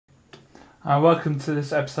Welcome to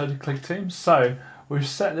this episode of Clickteam. So, we've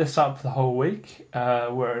set this up the whole week.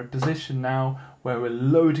 We're at a position now where we're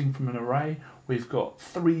loading from an array. We've got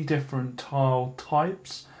 3 different tile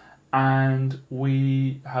types, and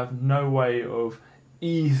we have no way of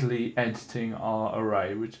easily editing our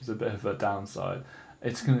array, which is a bit of a downside.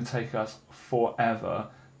 It's going to take us forever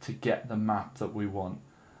to get the map that we want,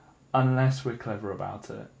 unless we're clever about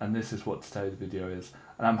it. And this is what today's video is.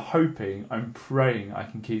 And I'm praying I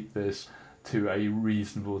can keep this to a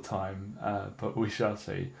reasonable time, but we shall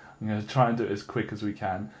see. I'm going to try and do it as quick as we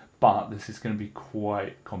can, but this is going to be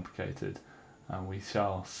quite complicated, and we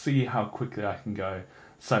shall see how quickly I can go.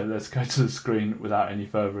 So let's go to the screen without any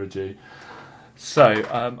further ado. So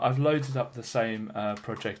I've loaded up the same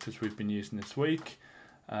project as we've been using this week.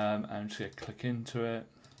 I'm just going to click into it,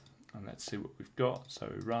 and let's see what we've got.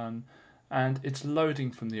 So we run, and it's loading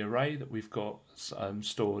from the array that we've got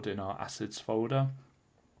stored in our assets folder.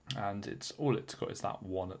 And it's got is that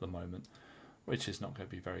 1 at the moment, which is not going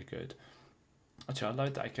to be very good. Actually, I'll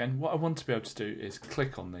load that again. What I want to be able to do is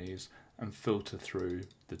click on these and filter through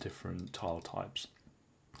the different tile types,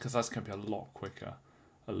 because that's going to be a lot quicker,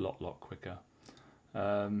 a lot quicker.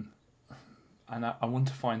 And I want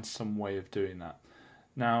to find some way of doing that.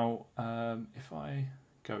 Now, if I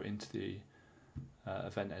go into the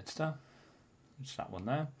event editor, which is that one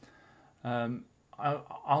there,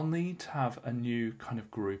 I'll need to have a new kind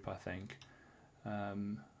of group, I think,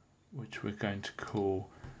 which we're going to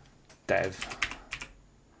call dev.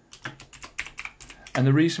 And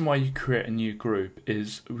the reason why you create a new group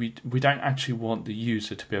is we don't actually want the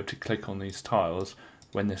user to be able to click on these tiles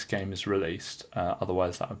when this game is released.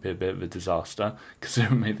 Otherwise that would be a bit of a disaster, because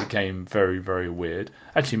it would make the game very, very weird.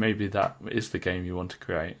 Actually, maybe that is the game you want to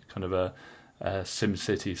create, kind of a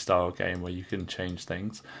SimCity style game where you can change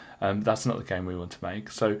things. That's not the game we want to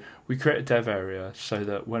make. So we create a dev area so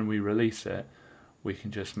that when we release it, we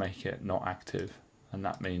can just make it not active, and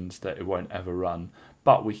that means that it won't ever run,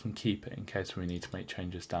 but we can keep it in case we need to make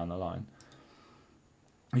changes down the line.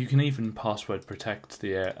 You can even password protect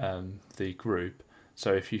the group.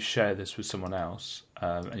 So if you share this with someone else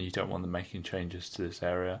and you don't want them making changes to this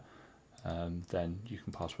area, then you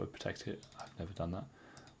can password protect it. I've never done that.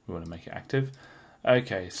 We want to make it active.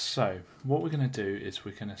 Okay, so what we're going to do is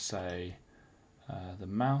we're going to say the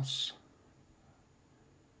mouse,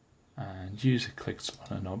 and user clicks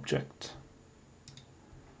on an object,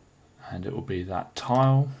 and it will be that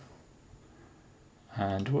tile.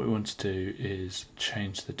 And what we want to do is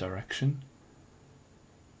change the direction.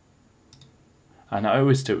 And I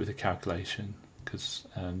always do it with a calculation, because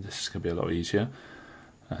this is going to be a lot easier.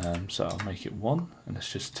 So I'll make it 1, and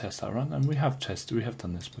let's just test that run. And we have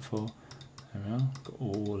done this before. There we are, got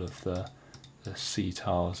all of the C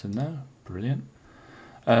tiles in there, brilliant.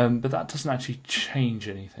 But that doesn't actually change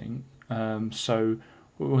anything. So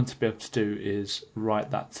what we want to be able to do is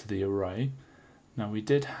write that to the array. Now we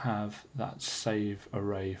did have that save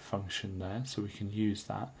array function there, so we can use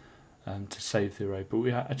that to save the array, but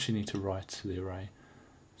we actually need to write to the array.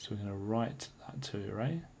 So we're going to write that to the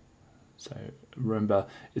array. So remember,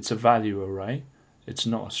 it's a value array, it's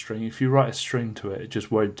not a string. If you write a string to it, it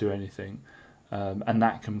just won't do anything, and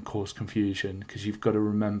that can cause confusion, because you've got to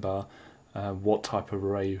remember what type of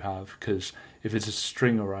array you have, because if it's a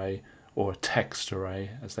string array or a text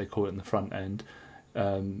array, as they call it in the front end,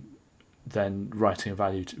 then writing a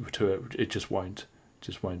value to it, it just won't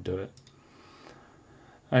do it.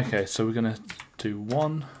 Okay, so we're going to do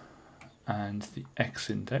 1 and the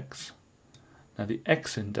x index. Now the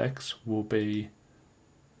x index will be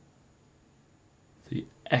the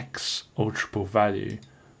x alterable value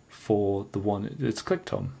for the one it's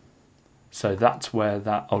clicked on. So that's where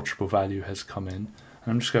that alterable value has come in. And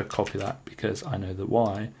I'm just going to copy that, because I know that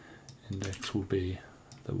y index will be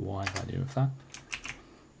the y value of that.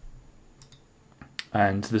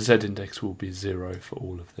 And the z index will be 0 for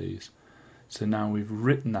all of these. So now we've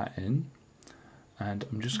written that in, and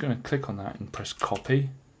I'm just going to click on that and press copy,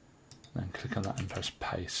 then click on that and press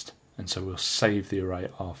paste, and so we'll save the array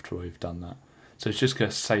after we've done that. So it's just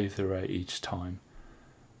going to save the array each time.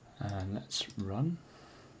 And let's run.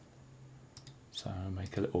 So I'll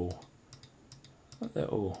make a little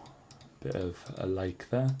bit of a lake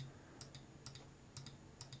there.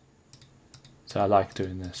 So I like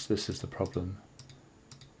doing this. This is the problem.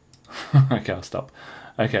 Okay, I'll stop.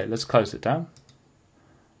 Okay, let's close it down.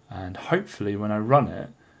 And hopefully when I run it,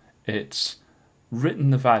 it's written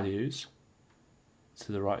the values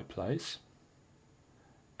to the right place,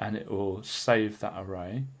 and it will save that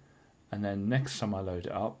array, and then next time I load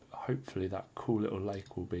it up, hopefully that cool little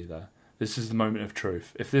lake will be there. This is the moment of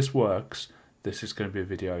truth. If this works, this is going to be a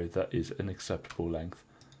video that is an acceptable length.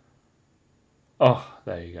 Oh,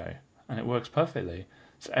 there you go. And it works perfectly.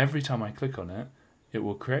 So every time I click on it, it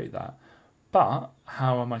will create that. But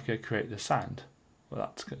how am I going to create the sand?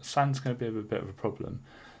 Well, sand's going to be a bit of a problem.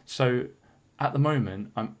 So at the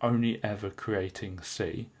moment, I'm only ever creating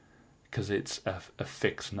C because it's a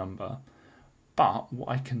fixed number. But what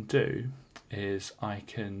I can do is I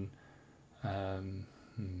can,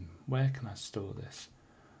 where can I store this?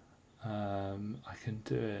 I can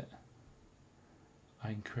do it, I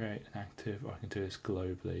can create an active, or I can do this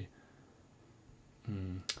globally.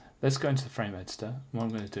 Let's go into the frame editor. What I'm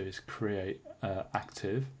going to do is create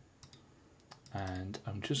active, and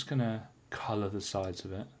I'm just going to color the sides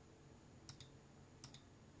of it.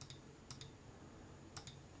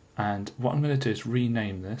 And what I'm going to do is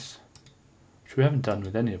rename this, which we haven't done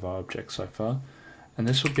with any of our objects so far, and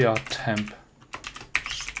this will be our temp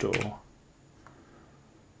store,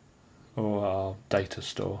 or our data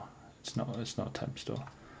store. It's not temp store,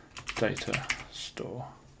 data store.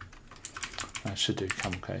 I should do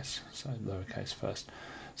camel case, so lowercase first.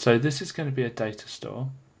 So this is going to be a data store,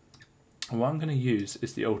 and what I'm going to use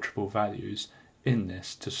is the alterable values in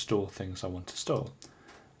this to store things I want to store.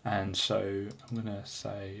 And so I'm going to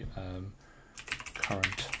say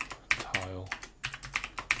current tile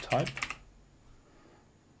type,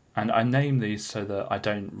 and I name these so that I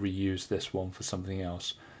don't reuse this one for something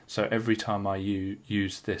else. So every time I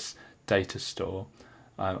use this data store,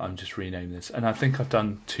 I'm just renaming this, and I think I've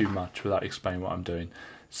done too much without explaining what I'm doing.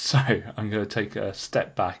 So I'm going to take a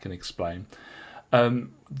step back and explain.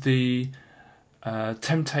 The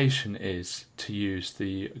temptation is to use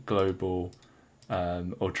the global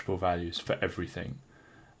alterable values for everything.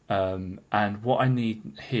 And what I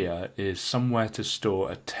need here is somewhere to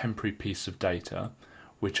store a temporary piece of data,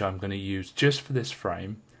 which I'm going to use just for this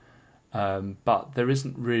frame. But there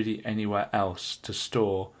isn't really anywhere else to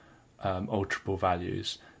store alterable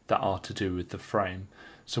values that are to do with the frame.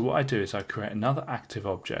 So what I do is I create another active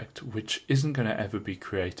object which isn't going to ever be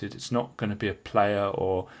created. It's not going to be a player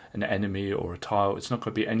or an enemy or a tile. It's not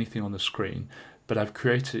going to be anything on the screen, but I've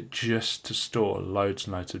created it just to store loads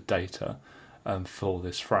and loads of data for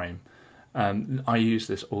this frame. I use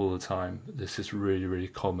this all the time. This is really, really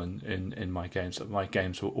common in my games. My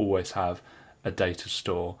games will always have a data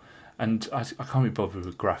store. And I can't be bothered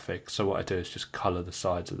with graphics, so what I do is just colour the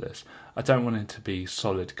sides of this. I don't want it to be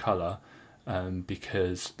solid colour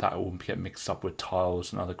because that will get mixed up with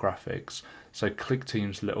tiles and other graphics. So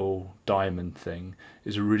Clickteam's little diamond thing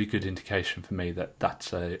is a really good indication for me that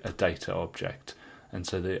that's a data object. And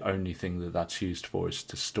so the only thing that that's used for is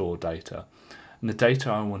to store data. And the data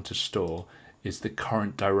I want to store is the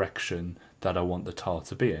current direction that I want the tile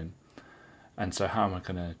to be in. And so how am I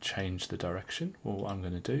going to change the direction? Well, what I'm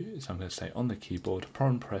going to do is I'm going to say on the keyboard,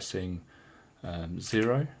 upon pressing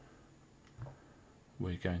 0,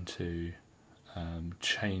 we're going to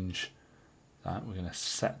change that. We're going to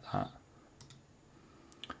set that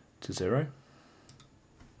to 0.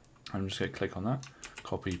 I'm just going to click on that,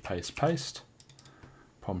 copy, paste, paste.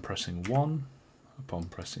 Upon pressing 1, upon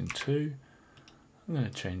pressing 2, I'm going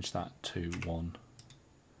to change that to 1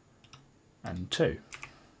 and 2.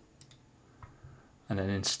 And then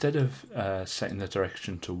instead of setting the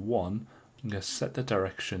direction to 1, I'm going to set the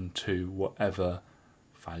direction to whatever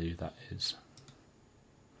value that is.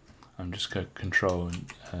 I'm just going to control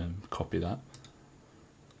and copy that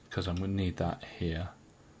because I'm going to need that here.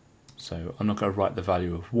 So I'm not going to write the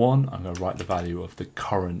value of 1, I'm going to write the value of the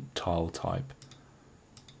current tile type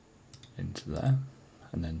into there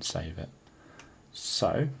and then save it.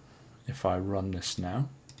 So if I run this now,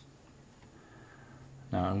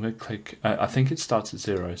 I'm going to click, I think it starts at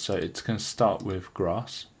 0, so it's going to start with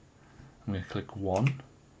grass. I'm going to click 1,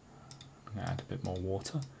 I'm going to add a bit more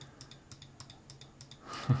water.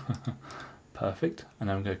 Perfect,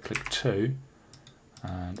 and I'm going to click 2,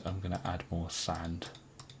 and I'm going to add more sand.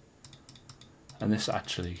 And this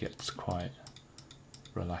actually gets quite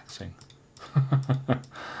relaxing.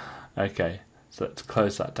 Okay, so let's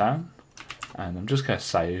close that down, and I'm just going to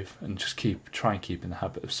save and just try and keep in the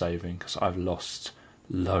habit of saving because I've lost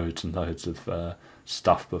loads and loads of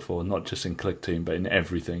stuff before, not just in Clickteam but in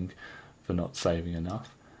everything, for not saving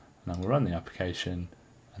enough. And I'm going to run the application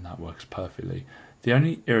and that works perfectly. The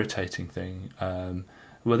only irritating thing,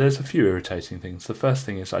 well, there's a few irritating things. The first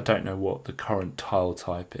thing is I don't know what the current tile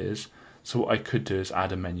type is, so what I could do is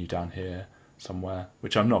add a menu down here somewhere,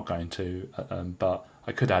 which I'm not going to, but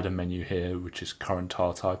I could add a menu here which is current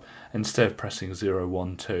tile type. Instead of pressing 0,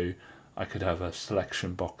 1, 2, I could have a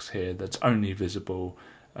selection box here that's only visible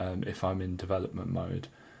if I'm in development mode.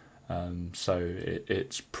 So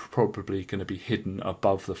it's probably going to be hidden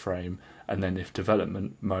above the frame, and then if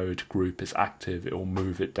development mode group is active, it will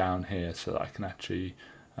move it down here so that I can actually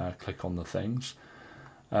click on the things.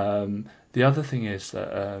 The other thing is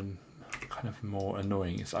that kind of more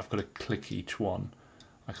annoying is I've got to click each one.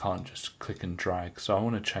 I can't just click and drag, so I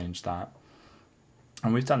want to change that.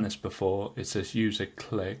 And we've done this before. It says user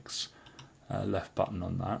clicks, left button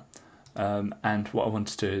on that. And what I want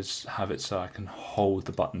to do is have it so I can hold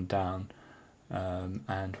the button down.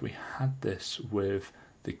 And we had this with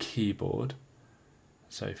the keyboard.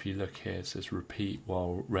 So if you look here, it says repeat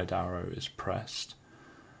while red arrow is pressed,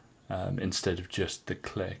 instead of just the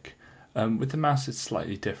click. With the mouse, it's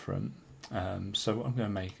slightly different. So what I'm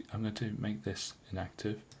going to make this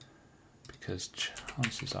inactive, because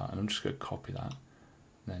chances are, and I'm just going to copy that,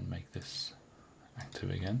 and then make this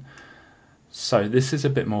active again. So this is a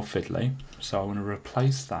bit more fiddly, so I want to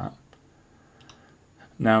replace that.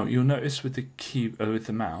 Now you'll notice with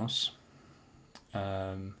the mouse,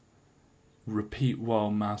 repeat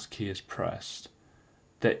while mouse key is pressed,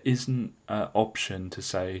 there isn't an option to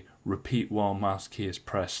say repeat while mouse key is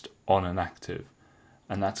pressed on an active,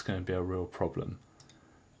 and that's going to be a real problem,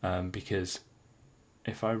 because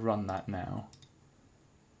if I run that now,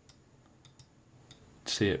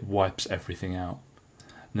 see, it wipes everything out.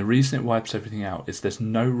 And the reason it wipes everything out is there's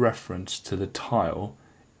no reference to the tile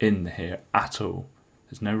in here at all.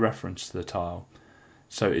 There's no reference to the tile,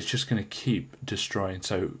 so it's just going to keep destroying.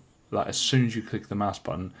 So like as soon as you click the mouse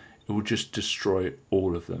button, it will just destroy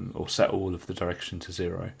all of them, or set all of the direction to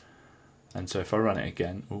 0. And so if I run it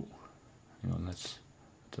again, oh, hang on, I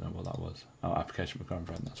don't know what that was. Oh, application program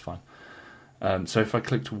friend, that's fine. So if I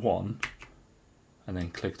clicked 1 and then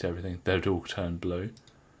clicked everything, they'd all turn blue.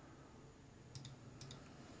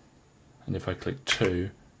 And if I clicked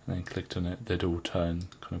 2 and then clicked on it, they'd all turn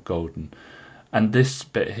kind of golden. And this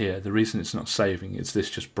bit here, the reason it's not saving is this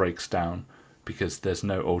just breaks down because there's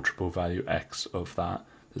no alterable value X of that.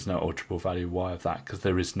 There's no alterable value Y of that because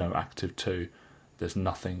there is no active 2. There's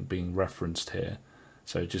nothing being referenced here.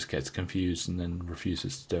 So it just gets confused and then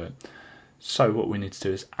refuses to do it. So what we need to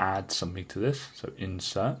do is add something to this. So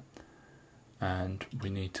insert. And we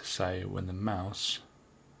need to say when the mouse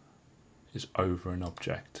is over an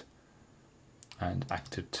object and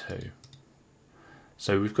active 2.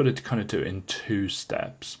 So we've got to kind of do it in 2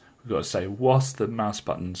 steps. We've got to say whilst the mouse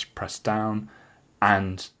button's pressed down,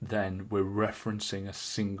 and then we're referencing a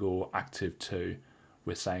single active 2.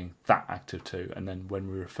 We're saying that active 2, and then when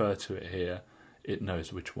we refer to it here, it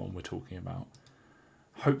knows which one we're talking about.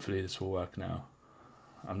 Hopefully this will work now.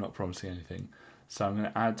 I'm not promising anything. So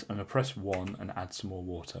I'm going to press 1 and add some more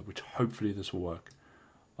water, which hopefully this will work.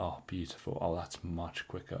 Oh, beautiful. Oh, that's much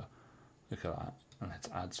quicker. Look at that. And let's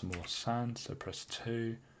add some more sand. So press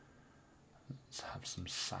 2. Let's have some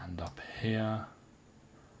sand up here.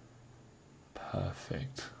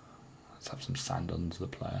 Perfect. Let's have some sand under the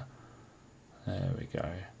player. There we go.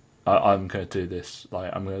 I'm going to do this,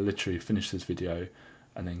 like I'm going to literally finish this video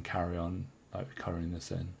and then carry on like colouring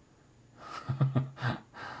this in. It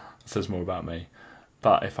says more about me.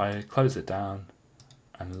 But if I close it down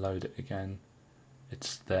and load it again,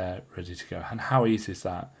 it's there ready to go. And how easy is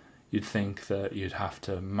that? You'd think that you'd have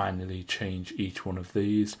to manually change each one of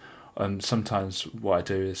these. Sometimes what I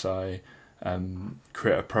do is I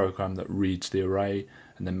create a program that reads the array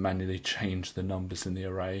and then manually change the numbers in the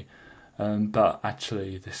array. But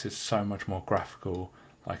actually this is so much more graphical.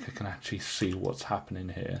 Like I can actually see what's happening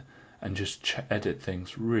here and just edit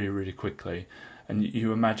things really, really quickly. And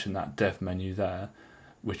you imagine that dev menu there,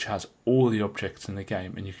 which has all the objects in the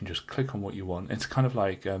game, and you can just click on what you want. It's kind of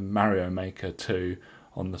like Mario Maker 2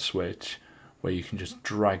 on the Switch, where you can just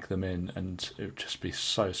drag them in and it would just be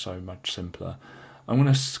so much simpler. I'm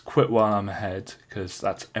going to quit while I'm ahead because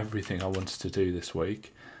that's everything I wanted to do this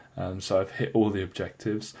week. So I've hit all the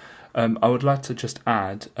objectives. I would like to just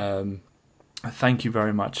add, thank you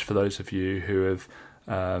very much for those of you who have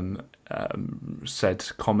said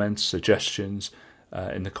comments, suggestions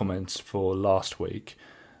in the comments for last week.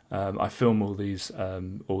 I film all these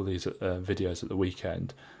videos at the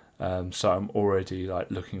weekend, so I'm already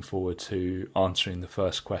like looking forward to answering the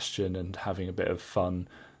first question and having a bit of fun,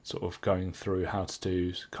 sort of going through how to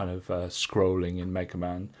do kind of scrolling in Mega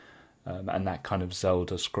Man and that kind of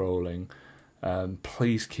Zelda scrolling.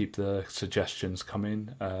 Please keep the suggestions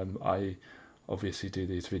coming. I obviously do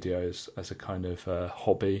these videos as a kind of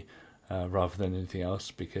hobby rather than anything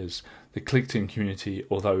else, because the Clickteam community,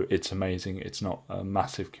 although it's amazing, it's not a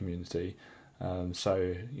massive community.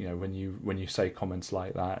 So you know, when you say comments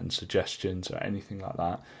like that and suggestions or anything like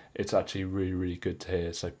that, it's actually really, really good to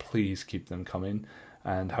hear. So please keep them coming.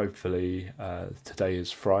 and hopefully today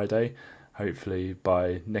is Friday. Hopefully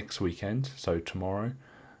by next weekend, so tomorrow,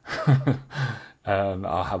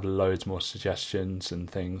 I'll have loads more suggestions and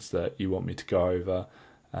things that you want me to go over,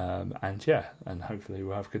 and hopefully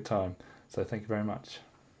we'll have a good time. So thank you very much.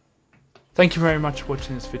 Thank you very much for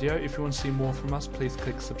watching this video. If you want to see more from us, please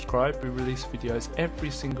click subscribe. We release videos every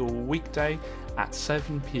single weekday at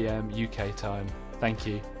 7 PM UK time. Thank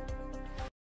you.